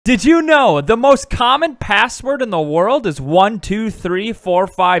Did you know the most common password in the world is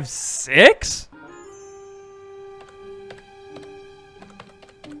 123456?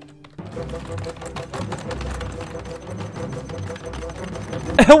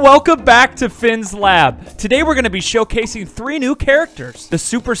 Welcome back to Finn's Lab. Today we're going to be showcasing 3 new characters. The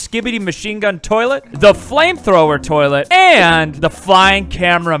Super Skibidi Machine Gun Toilet, the Flamethrower Toilet, and the Flying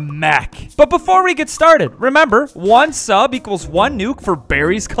Camera Mech. But before we get started, remember, 1 sub equals 1 nuke for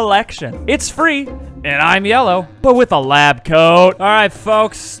Barry's collection. It's free, and I'm yellow, but with a lab coat. All right,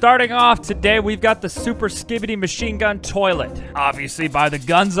 folks, starting off today, we've got the Super Skibidi Machine Gun Toilet. Obviously, by the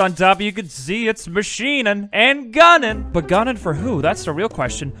guns on top, you can see it's machining and gunning. But gunning for who? That's the real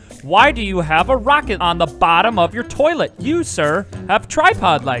question. Why do you have a rocket on the bottom of your toilet? You, sir, have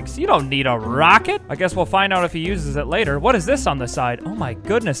tripod legs. You don't need a rocket. I guess we'll find out if he uses it later. What is this on the side? Oh my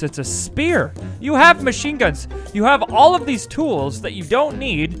goodness, it's a spear. You have machine guns. You have all of these tools that you don't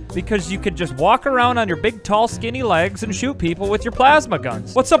need because you could just walk around on your big, tall, skinny legs and shoot people with your plasma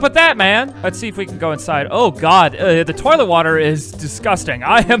guns. What's up with that, man? Let's see if we can go inside. Oh God, the toilet water is disgusting.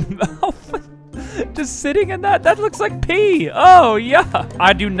 I am... just sitting in that? That looks like pee. Oh, yeah.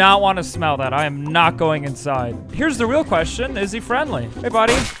 I do not want to smell that. I am not going inside. Here's the real question. Is he friendly? Hey,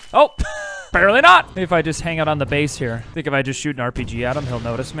 buddy. Oh, apparently not. Maybe if I just hang out on the base here. I think if I just shoot an RPG at him, he'll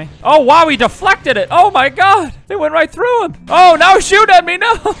notice me. Oh, wow, he deflected it. Oh, my God. It went right through him. Oh, now shoot at me.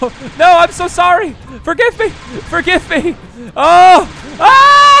 No. No, I'm so sorry. Forgive me. Forgive me. Oh.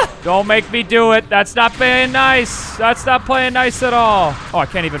 Ah! Don't make me do it. That's not playing nice. That's not playing nice at all. Oh, I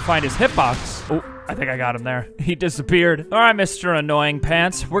can't even find his hitbox. Oh, I think I got him there. He disappeared. All right, Mr. Annoying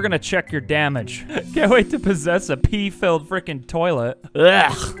Pants. We're gonna check your damage. Can't wait to possess a pee-filled freaking toilet.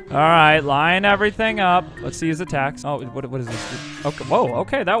 Ugh. All right, line everything up. Let's see his attacks. Oh, what is this? Okay, whoa,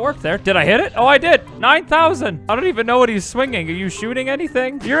 okay, that worked there. Did I hit it? Oh, I did. 9,000. I don't even know what he's swinging. Are you shooting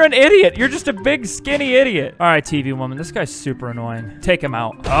anything? You're an idiot. You're just a big, skinny idiot. All right, TV woman. This guy's super annoying. Take him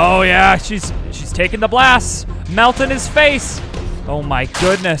out. Oh, yeah, she's taking the blasts. Melting his face. Oh my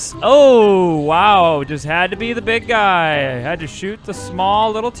goodness. Oh, wow. Just had to be the big guy. Had to shoot the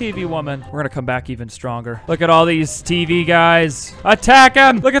small little TV woman. We're gonna come back even stronger. Look at all these TV guys. Attack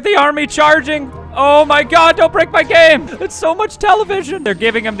him. Look at the army charging. Oh my God, don't break my game. It's so much television. They're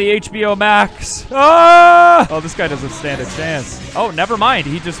giving him the HBO Max. Ah! Oh, this guy doesn't stand a chance. Oh, never mind.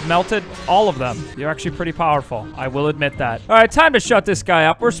 He just melted all of them. You're actually pretty powerful. I will admit that. All right, time to shut this guy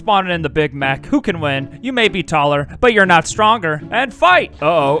up. We're spawning in the big mech. Who can win? You may be taller, but you're not stronger. And fight.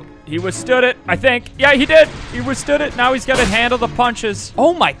 Uh-oh. He withstood it, I think. Yeah, he did. He withstood it. Now he's got to handle the punches.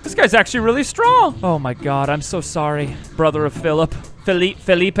 Oh my, this guy's actually really strong. Oh my God, I'm so sorry. Brother of Philip. Felipe.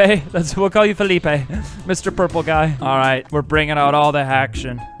 We'll call you Felipe. Mr. Purple Guy. All right, we're bringing out all the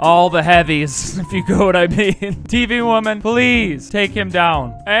action. All the heavies, if you know what I mean. TV woman, please take him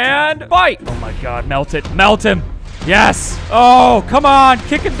down. And fight. Oh my God, melt it. Melt him. Yes. Oh, come on.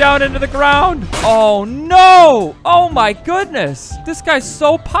 Kick him down into the ground. Oh, no. Oh, my goodness. This guy's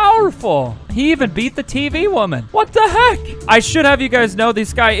so powerful. He even beat the TV woman. What the heck? I should have you guys know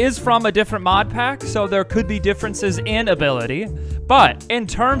this guy is from a different mod pack, so there could be differences in ability. But in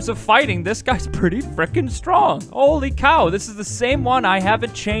terms of fighting, this guy's pretty freaking strong. Holy cow. This is the same one. I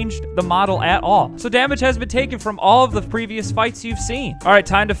haven't changed the model at all. So damage has been taken from all of the previous fights you've seen. All right,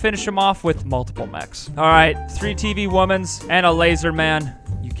 time to finish him off with multiple mechs. All right, 3 TV womans and a laser man.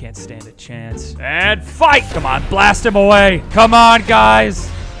 You can't stand a chance. And fight! Come on, blast him away. Come on, guys.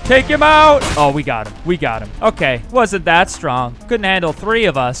 Take him out. Oh, we got him. We got him. Okay, wasn't that strong. Couldn't handle 3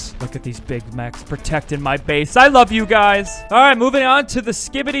 of us. Look at these big mechs protecting my base. I love you guys. All right, moving on to the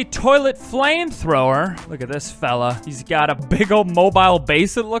Skibidi Toilet Flamethrower. Look at this fella. He's got a big old mobile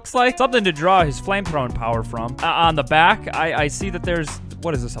base, it looks like. Something to draw his flamethrowing power from. On the back, I see that there's,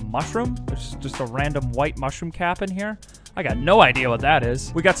 what is this, a mushroom? There's just a random white mushroom cap in here. I got no idea what that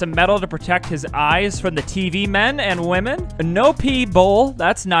is. We got some metal to protect his eyes from the TV men and women. A no pee bowl.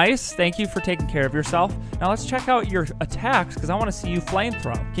 That's nice. Thank you for taking care of yourself. Now let's check out your attacks because I want to see you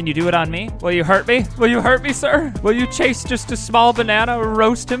flamethrow. Can you do it on me? Will you hurt me? Will you hurt me, sir? Will you chase just a small banana or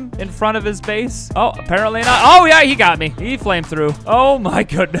roast him in front of his base? Oh, apparently not. Oh, yeah, he got me. He flamed through. Oh, my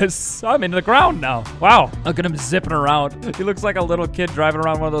goodness. I'm in the ground now. Wow. Look at him zipping around. He looks like a little kid driving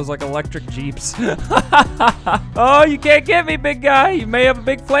around one of those, like, electric Jeeps. Oh, you can't get me, big guy. You may have a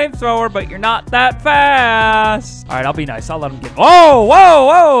big flamethrower, but you're not that fast. All right, I'll be nice. I'll let him get... Oh, whoa,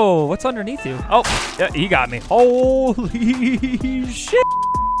 whoa. What's underneath you? Oh, yeah, he got me. Holy shit.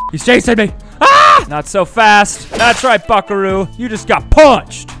 He's chasing me. Ah! Not so fast. That's right, buckaroo. You just got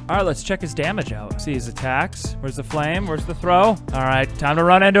punched. All right, let's check his damage out. See his attacks. Where's the flame? Where's the throw? All right, time to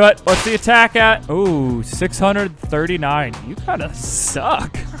run into it. What's the attack at? Ooh, 639. You kind of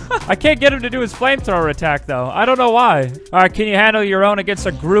suck. I can't get him to do his flamethrower attack, though. I don't know why. All right, can you handle your own against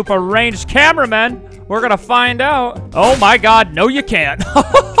a group of ranged cameramen? We're gonna find out. Oh my God, no you can't.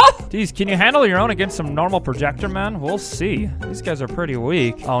 Geez, can you handle your own against some normal projector men? We'll see. These guys are pretty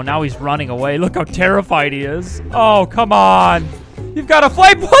weak. Oh, now he's running away. Look how terrified he is. Oh, come on. You've got a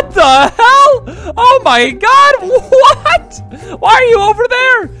flame. What the hell? Oh my God, what? Why are you over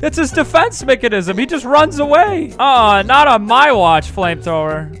there? It's his defense mechanism. He just runs away. Not on my watch,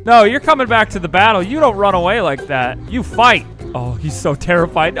 flamethrower. No, you're coming back to the battle. You don't run away like that. You fight. Oh, he's so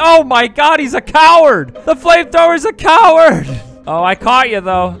terrified. Oh my God, he's a coward. The flamethrower's a coward. Oh, I caught you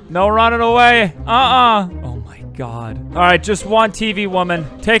though. No running away. Oh my God. All right, just one TV woman.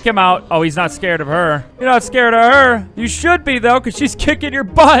 Take him out. Oh, he's not scared of her. You're not scared of her. You should be though, because she's kicking your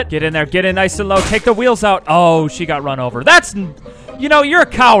butt. Get in there. Get in nice and low. Take the wheels out. Oh, she got run over. That's... You know, you're a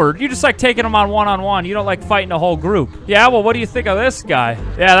coward. You just like taking them on one-on-one. You don't like fighting a whole group. Yeah, well, what do you think of this guy?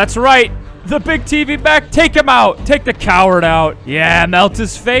 Yeah, that's right. The big TV back, take him out. Take the coward out. Yeah, melt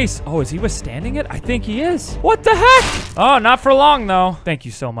his face. Oh, is he withstanding it? I think he is. What the heck? Oh, not for long, though. Thank you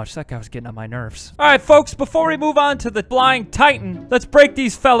so much. That guy was getting on my nerves. All right, folks, before we move on to the flying titan, let's break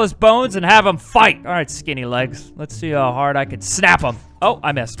these fellas' bones and have them fight. All right, skinny legs. Let's see how hard I can snap them. Oh,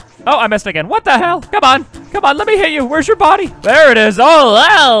 I missed. Oh, I missed again. What the hell? Come on. Come on, let me hit you. Where's your body? There it is. Oh,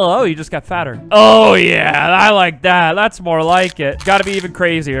 well. Oh, you just got fatter. Oh, yeah. I like that. That's more like it. Gotta be even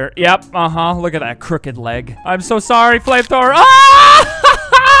crazier. Yep. Look at that crooked leg. I'm so sorry, flamethrower. Ah!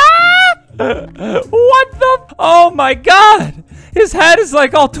 What the? Oh, my God. His head is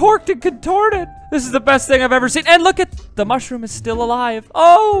like all torqued and contorted. This is the best thing I've ever seen. And look at the mushroom is still alive.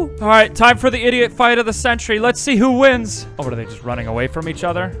 Oh, all right. Time for the idiot fight of the century. Let's see who wins. Oh, what are they just running away from each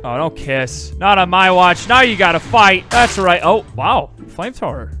other? Oh, don't kiss. Not on my watch. Now you got to fight. That's right. Oh, wow.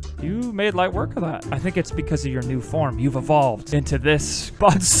 Flamethrower. You made light work of that. I think it's because of your new form. You've evolved into this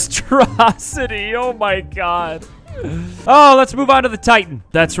monstrosity. Oh my God. Oh, let's move on to the Titan.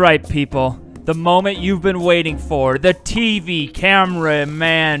 That's right, people. The moment you've been waiting for. The TV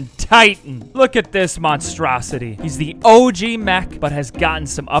cameraman Titan. Look at this monstrosity. He's the OG mech, but has gotten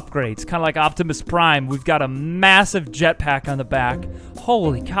some upgrades. Kind of like Optimus Prime. We've got a massive jetpack on the back.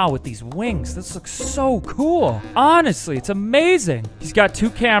 Holy cow, with these wings. This looks so cool. Honestly, it's amazing. He's got 2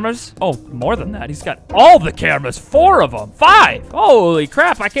 cameras. Oh, more than that. He's got all the cameras. 4 of them. 5. Holy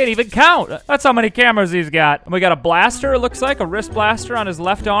crap, I can't even count. That's how many cameras he's got. And we got a blaster, it looks like. A wrist blaster on his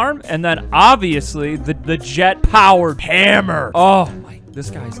left arm. And then obviously the jet-powered hammer. Oh my,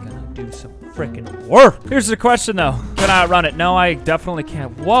 this guy's gonna do some freaking work. Here's the question though. Can I outrun it? No, I definitely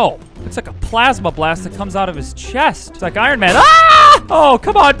can't. Whoa. It's like a plasma blast that comes out of his chest. It's like Iron Man. Ah! Oh,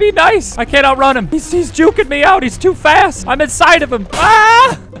 come on, be nice. I can't outrun him. He's juking me out. He's too fast. I'm inside of him.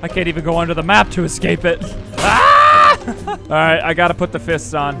 Ah! I can't even go under the map to escape it. Ah! All right, I gotta put the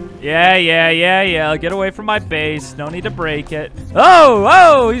fists on. Yeah. Get away from my base. No need to break it.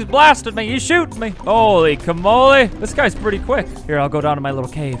 Oh, he's blasting me. He's shooting me. Holy camole. This guy's pretty quick. Here, I'll go down to my little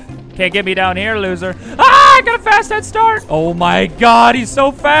cave. Can't get me down here, loser. Ah, I got a fast head start. Oh my God, he's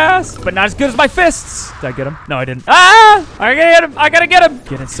so fast. But not as good as my fists. Did I get him? No, I didn't. Ah, I gotta get him. I gotta get him.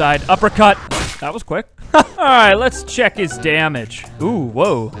 Get inside. Uppercut. That was quick. All right, let's check his damage. Ooh,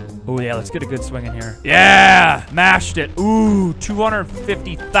 whoa. Oh yeah, let's get a good swing in here. Yeah, mashed it. Ooh,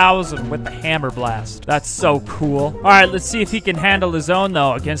 250,000 with the hammer blast. That's so cool. All right, let's see if he can handle his own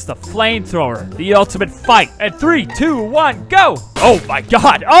though against the flamethrower. The ultimate fight. And 3, 2, 1, go. Oh my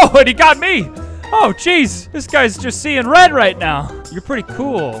God. Oh, and he got me. Oh, jeez. This guy's just seeing red right now. You're pretty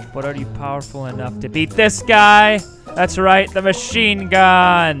cool, but are you powerful enough to beat this guy? That's right, the machine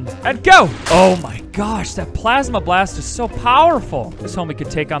gun. And go! Oh my gosh, that plasma blast is so powerful. This homie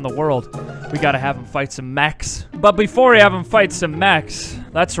could take on the world. We gotta have him fight some mechs. But before we have him fight some mechs,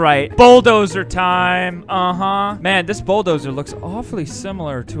 that's right, bulldozer time. Man, this bulldozer looks awfully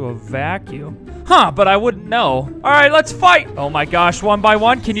similar to a vacuum. Huh, but I wouldn't know. All right, let's fight. Oh my gosh, 1 by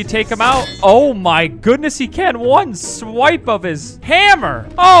 1, can you take him out? Oh my goodness, he can. 1 swipe of his hammer.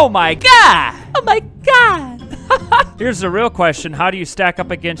 Oh my God. Oh my God. Here's the real question. How do you stack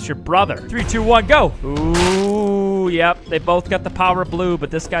up against your brother? 3, 2, 1, go. Ooh, yep. They both got the power of blue,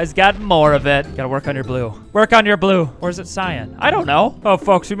 but this guy's got more of it. Gotta work on your blue. Work on your blue. Or is it cyan? I don't know. Oh,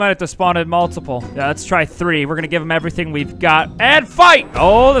 folks, we might have to spawn in multiple. Yeah, let's try 3. We're gonna give him everything we've got. And fight!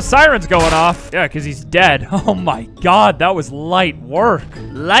 Oh, the siren's going off. Yeah, because he's dead. Oh my God, that was light work.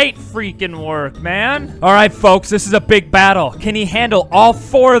 Light freaking work, man. All right, folks, this is a big battle. Can he handle all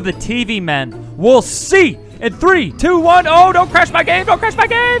 4 of the TV men? We'll see. In 3, 2, 1. Oh, don't crash my game. Don't crash my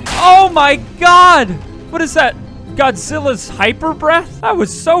game. Oh my God. What is that? Godzilla's hyper breath? That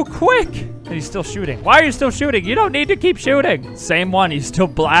was so quick. And he's still shooting. Why are you still shooting? You don't need to keep shooting. Same one. He's still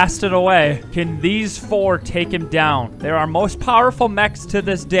blasted away. Can these 4 take him down? They're our most powerful mechs to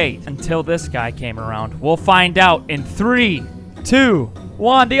this date until this guy came around. We'll find out in 3, 2,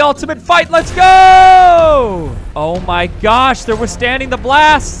 1. The ultimate fight. Let's go! Oh my gosh, they're withstanding the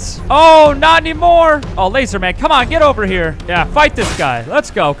blasts. Oh, not anymore. Oh, Laser Man, come on, get over here. Yeah, fight this guy.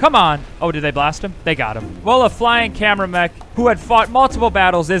 Let's go. Come on. Oh, did they blast him? They got him. Well, a flying camera mech who had fought multiple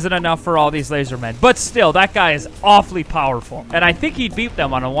battles isn't enough for all these laser men. But still, that guy is awfully powerful. And I think he'd beat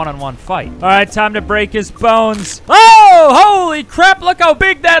them on a one-on-one fight. All right, time to break his bones. Oh, holy crap. Look how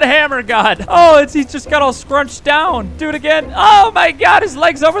big that hammer got. Oh, he's just got all scrunched down. Do it again. Oh my God, his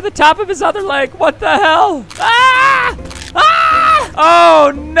leg's over the top of his other leg. What the hell? Ah! Ah!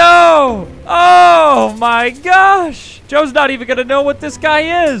 Oh no! Oh my gosh! Joe's not even gonna know what this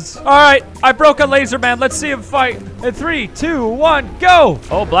guy is. All right, I broke a laser man. Let's see him fight. In 3, 2, 1, go!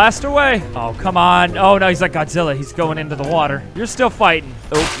 Oh, blast away. Oh, come on. Oh no, he's like Godzilla. He's going into the water. You're still fighting.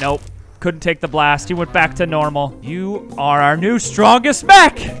 Oh, nope. Couldn't take the blast. He went back to normal. You are our new strongest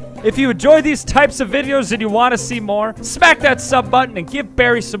mech! If you enjoy these types of videos and you want to see more, smack that sub button and give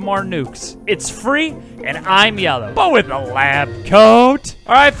Barry some more nukes. It's free, and I'm yellow, but with a lab coat.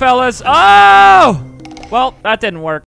 All right, fellas. Oh! Well, that didn't work.